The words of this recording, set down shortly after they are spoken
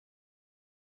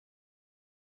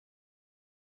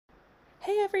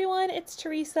Hey everyone, it's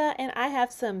Teresa and I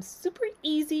have some super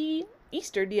easy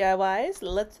Easter DIYs.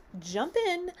 Let's jump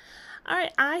in.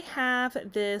 Alright, I have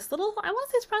this little, I want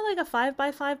to say it's probably like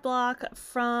a 5x5 block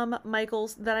from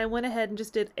Michael's that I went ahead and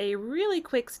just did a really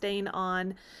quick stain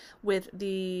on with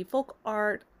the folk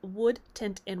art wood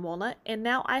tint in walnut. And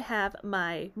now I have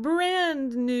my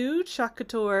brand new Chalk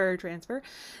Couture transfer.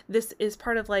 This is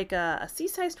part of like a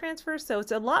C-size transfer, so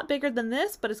it's a lot bigger than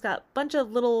this, but it's got a bunch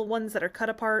of little ones that are cut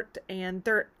apart and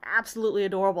they're absolutely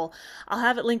adorable. I'll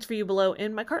have it linked for you below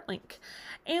in my cart link.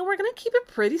 And we're going to keep it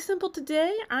pretty simple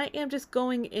today. I am just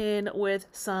going in with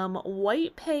some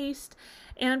white paste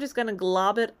and I'm just going to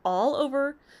glob it all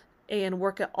over and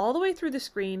work it all the way through the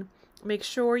screen. Make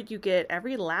sure you get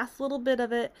every last little bit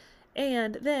of it,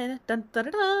 and then dun dun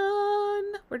dun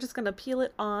dun, we're just gonna peel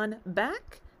it on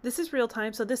back. This is real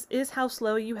time, so this is how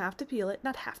slow you have to peel it.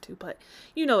 Not have to, but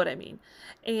you know what I mean.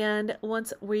 And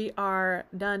once we are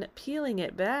done peeling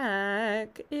it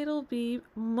back, it'll be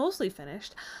mostly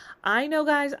finished. I know,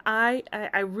 guys, I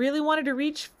really wanted to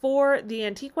reach for the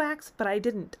antique wax, but I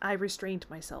didn't. I restrained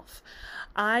myself.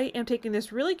 I am taking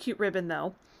this really cute ribbon,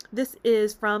 though. This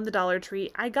is from the Dollar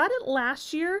Tree. I got it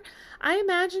last year. I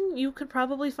imagine you could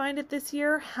probably find it this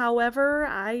year. However,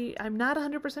 I'm not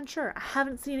 100% sure. I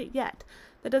haven't seen it yet.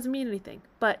 That doesn't mean anything,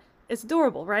 but it's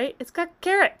adorable, right? It's got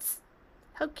carrots.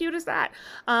 How cute is that?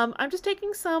 I'm just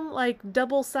taking some like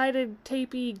double-sided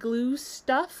tapey glue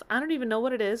stuff. I don't even know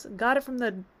what it is. Got it from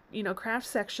the, craft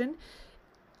section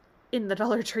in the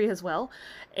Dollar Tree as well.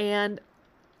 And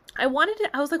I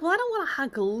was like, well, I don't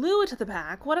want to glue it to the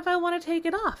back. What if I want to take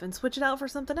it off and switch it out for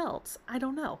something else? I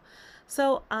don't know.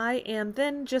 So I am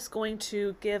then just going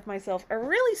to give myself a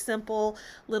really simple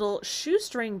little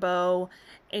shoestring bow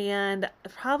and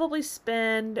probably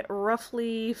spend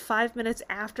roughly 5 minutes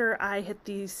after I hit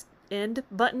the end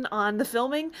button on the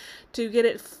filming to get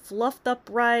it fluffed up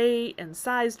right and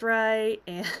sized right,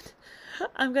 and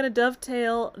I'm going to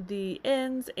dovetail the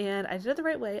ends, and I did it the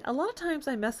right way. A lot of times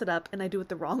I mess it up and I do it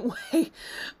the wrong way,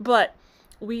 but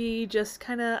I just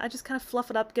kind of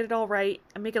fluff it up, get it all right,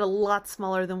 and make it a lot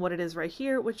smaller than what it is right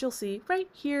here, which you'll see right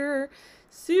here.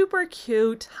 Super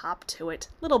cute. Hop to it.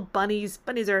 Little bunnies.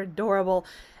 Bunnies are adorable.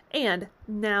 And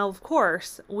now, of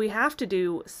course, we have to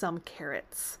do some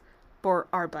carrots for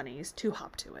our bunnies to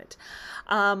hop to it.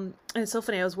 And it's so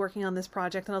funny, I was working on this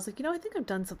project and I was like, I think I've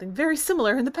done something very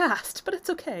similar in the past, but it's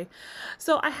okay.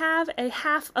 So I have a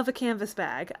half of a canvas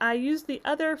bag. I used the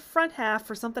other front half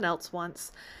for something else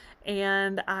once,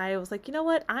 and I was like, you know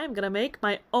what? I'm gonna make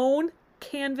my own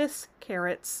canvas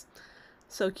carrots.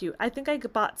 So cute. I think I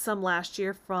bought some last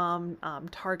year from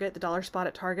Target, the dollar spot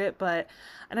at Target,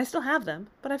 and I still have them,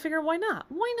 but I figured why not?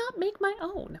 Why not make my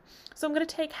own? So I'm going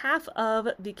to take half of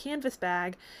the canvas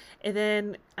bag, and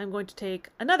then I'm going to take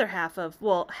another half of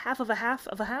a half of a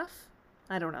half?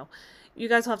 I don't know. You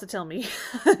guys will have to tell me.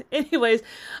 Anyways,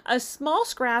 a small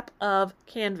scrap of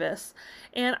canvas,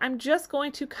 and I'm just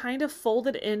going to kind of fold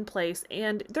it in place,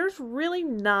 and there's really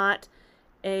not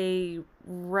a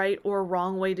right or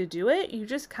wrong way to do it. You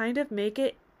just kind of make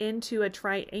it into a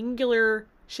triangular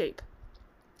shape.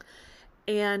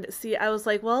 And see, I was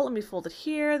like, well, let me fold it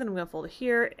here, then I'm going to fold it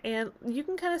here, and you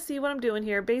can kind of see what I'm doing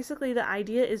here. Basically, the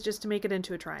idea is just to make it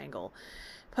into a triangle.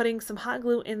 Putting some hot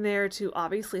glue in there to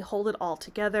obviously hold it all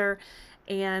together,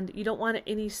 and you don't want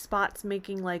any spots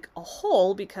making like a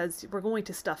hole because we're going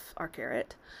to stuff our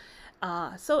carrot.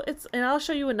 And I'll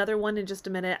show you another one in just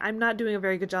a minute. I'm not doing a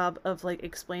very good job of like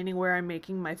explaining where I'm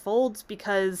making my folds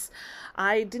because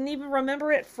I didn't even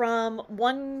remember it from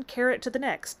one carrot to the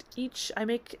next.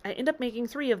 I end up making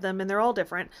 3 of them and they're all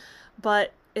different,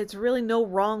 but it's really no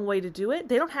wrong way to do it.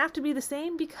 They don't have to be the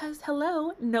same because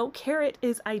hello, no carrot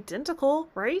is identical,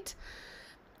 right?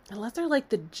 Unless they're like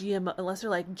unless they're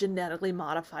like genetically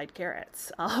modified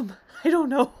carrots. I don't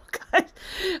know, guys.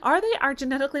 Are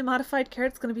genetically modified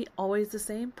carrots going to be always the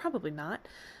same? Probably not.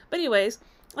 But anyways,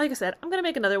 like I said, I'm going to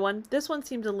make another one. This one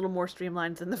seems a little more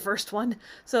streamlined than the first one.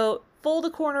 So fold a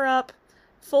corner up,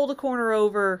 fold a corner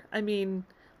over. I mean,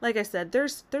 like I said,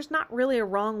 there's not really a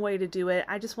wrong way to do it.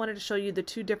 I just wanted to show you the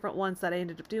 2 different ones that I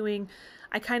ended up doing.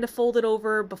 I kind of fold it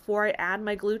over before I add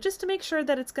my glue just to make sure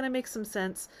that it's going to make some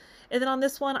sense. And then on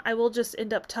this one, I will just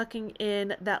end up tucking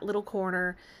in that little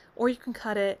corner, or you can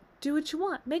cut it, do what you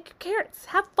want, make your carrots,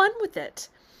 have fun with it.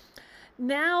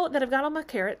 Now that I've got all my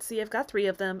carrots, see I've got 3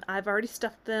 of them, I've already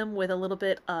stuffed them with a little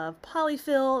bit of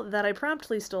polyfill that I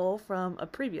promptly stole from a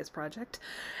previous project.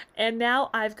 And now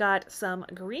I've got some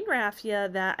green raffia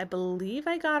that I believe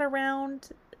I got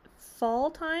around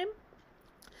fall time.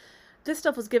 This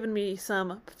stuff was giving me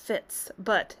some fits,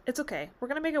 but it's okay. We're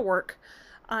gonna make it work.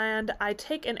 And I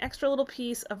take an extra little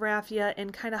piece of raffia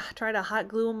and kind of try to hot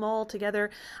glue them all together.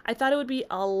 I thought it would be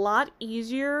a lot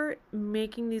easier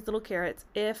making these little carrots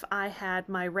if I had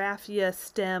my raffia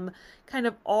stem kind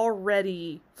of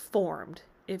already formed,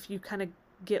 if you kind of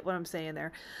get what I'm saying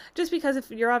there. Just because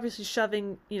if you're obviously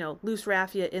shoving, you know, loose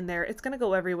raffia in there, it's going to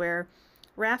go everywhere.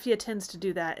 Raffia tends to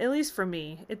do that, at least for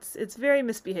me. It's very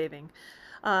misbehaving.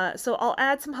 So I'll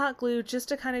add some hot glue just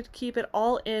to kind of keep it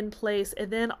all in place,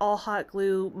 and then I'll hot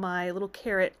glue my little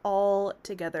carrot all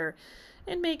together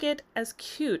and make it as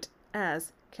cute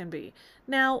as can be.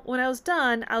 Now, when I was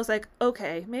done, I was like,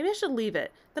 okay, maybe I should leave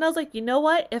it. Then I was like, you know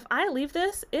what? If I leave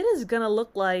this, it is gonna look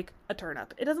like a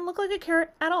turnip. It doesn't look like a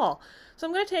carrot at all. So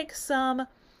I'm gonna take some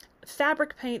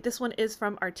fabric paint. This one is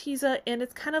from Arteza, and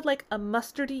it's kind of like a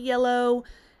mustardy yellow,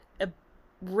 a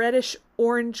reddish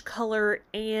orange color,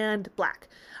 and black.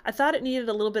 I thought it needed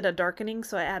a little bit of darkening,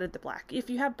 so I added the black.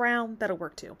 If you have brown, that'll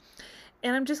work too.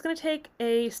 And I'm just going to take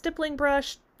a stippling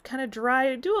brush, kind of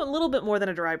dry, do a little bit more than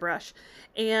a dry brush,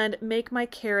 and make my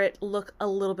carrot look a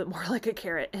little bit more like a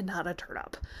carrot and not a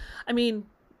turnip. I mean,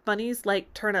 bunnies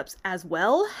like turnips as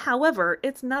well, however,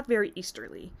 it's not very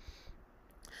Easterly.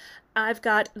 I've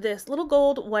got this little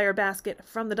gold wire basket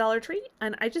from the Dollar Tree,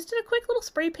 and I just did a quick little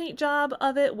spray paint job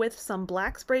of it with some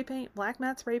black spray paint, black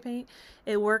matte spray paint.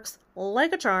 It works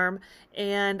like a charm,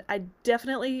 and I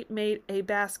definitely made a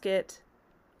basket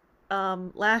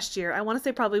last year. I want to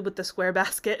say probably with the square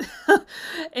basket,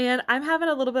 and I'm having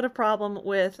a little bit of problem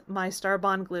with my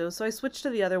Starbond glue, so I switched to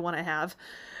the other one I have.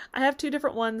 I have two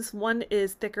different ones. One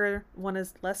is thicker, one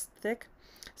is less thick.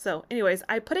 So anyways,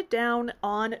 I put it down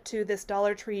onto this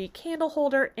Dollar Tree candle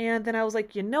holder, and then I was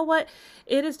like, you know what?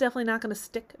 It is definitely not going to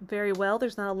stick very well.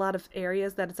 There's not a lot of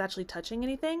areas that it's actually touching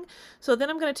anything. So then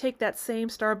I'm going to take that same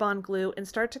Starbond glue and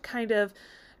start to kind of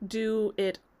do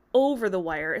it over the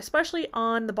wire, especially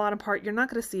on the bottom part. You're not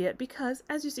going to see it because,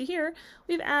 as you see here,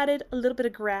 we've added a little bit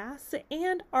of grass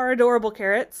and our adorable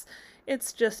carrots.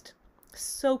 It's just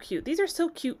so cute. These are so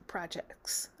cute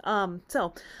projects.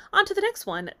 So on to the next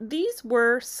one. These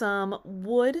were some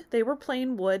wood. They were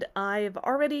plain wood. I've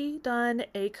already done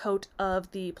a coat of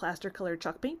the plaster colored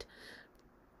chalk paint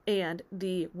and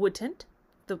the wood tint.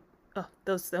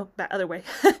 That other way.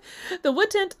 The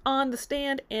wood tint on the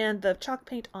stand and the chalk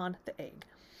paint on the egg.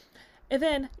 And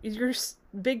then your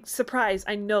big surprise,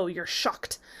 I know you're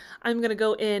shocked. I'm going to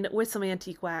go in with some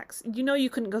antique wax. You know you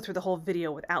couldn't go through the whole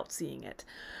video without seeing it.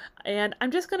 And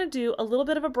I'm just going to do a little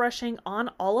bit of a brushing on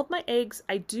all of my eggs.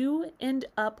 I do end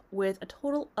up with a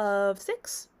total of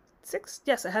six,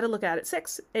 yes, I had to look at it,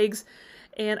 6 eggs.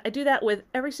 And I do that with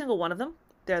every single one of them.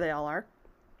 There they all are.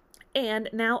 And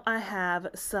now I have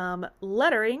some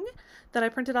lettering that I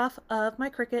printed off of my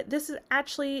Cricut. This is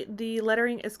actually, the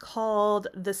lettering is called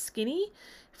The Skinny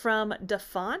from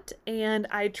DeFont, and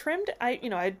I trimmed,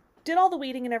 I did all the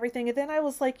weeding and everything, and then I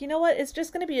was like, you know what, it's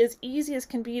just going to be as easy as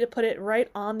can be to put it right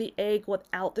on the egg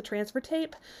without the transfer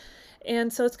tape.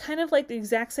 And so it's kind of like the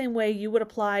exact same way you would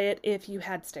apply it if you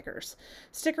had stickers.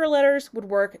 Sticker letters would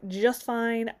work just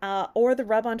fine, or the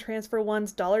rub-on transfer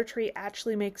ones. Dollar Tree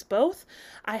actually makes both.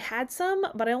 I had some,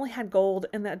 but I only had gold,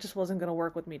 and that just wasn't going to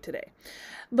work with me today.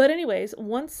 But anyways,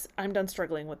 once I'm done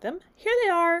struggling with them, here they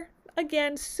are.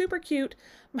 Again, super cute.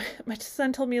 My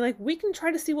son told me, like, we can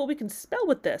try to see what we can spell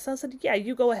with this. I said, yeah,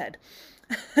 you go ahead.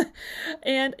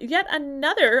 And yet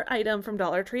another item from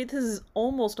Dollar Tree. This is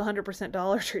almost 100%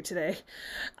 Dollar Tree today.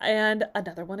 And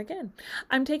another one again.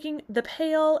 I'm taking the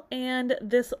pail and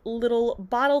this little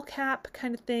bottle cap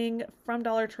kind of thing from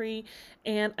Dollar Tree,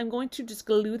 and I'm going to just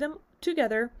glue them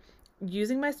together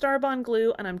using my Starbond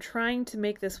glue, and I'm trying to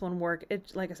make this one work.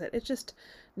 It, like I said, it's just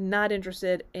not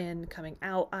interested in coming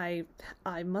out. I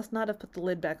must not have put the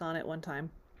lid back on it one time.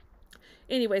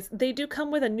 Anyways, they do come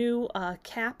with a new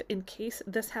cap in case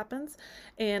this happens,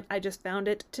 and I just found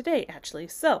it today, actually.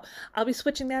 So I'll be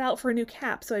switching that out for a new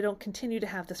cap so I don't continue to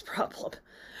have this problem.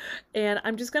 And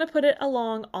I'm just going to put it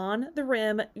along on the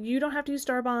rim. You don't have to use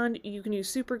Starbond. You can use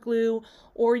super glue,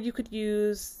 or you could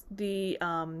use the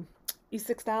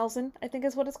E6000, I think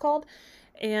is what it's called,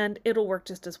 and it'll work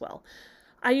just as well.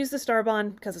 I use the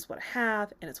Starbond because it's what I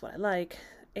have and it's what I like.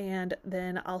 And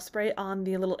then I'll spray on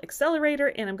the little accelerator,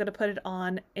 and I'm going to put it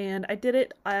on, and I did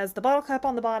it as the bottle cap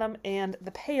on the bottom and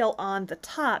the pail on the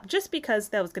top, just because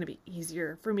that was going to be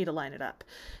easier for me to line it up,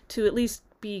 to at least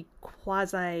be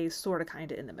quasi sort of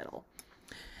kind of in the middle.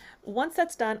 Once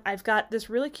that's done, I've got this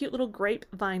really cute little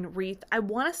grapevine wreath. I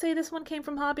want to say this one came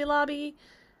from Hobby Lobby.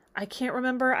 I can't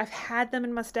remember. I've had them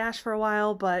in my stash for a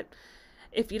while, but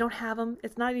If you don't have them,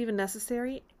 it's not even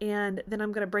necessary. And then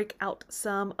I'm going to break out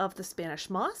some of the Spanish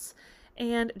moss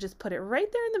and just put it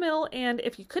right there in the middle. And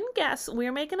if you couldn't guess,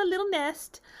 we're making a little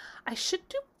nest. I should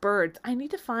do birds. I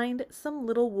need to find some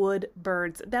little wood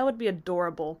birds. That would be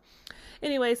adorable.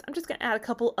 Anyways, I'm just going to add a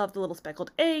couple of the little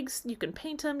speckled eggs. You can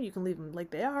paint them, you can leave them like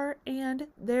they are, and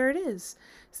there it is.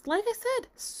 So like I said,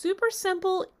 super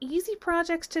simple, easy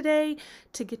projects today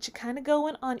to get you kind of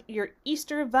going on your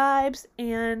Easter vibes,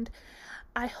 and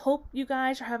I hope you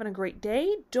guys are having a great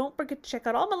day. Don't forget to check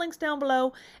out all my links down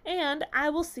below, and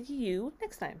I will see you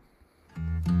next time.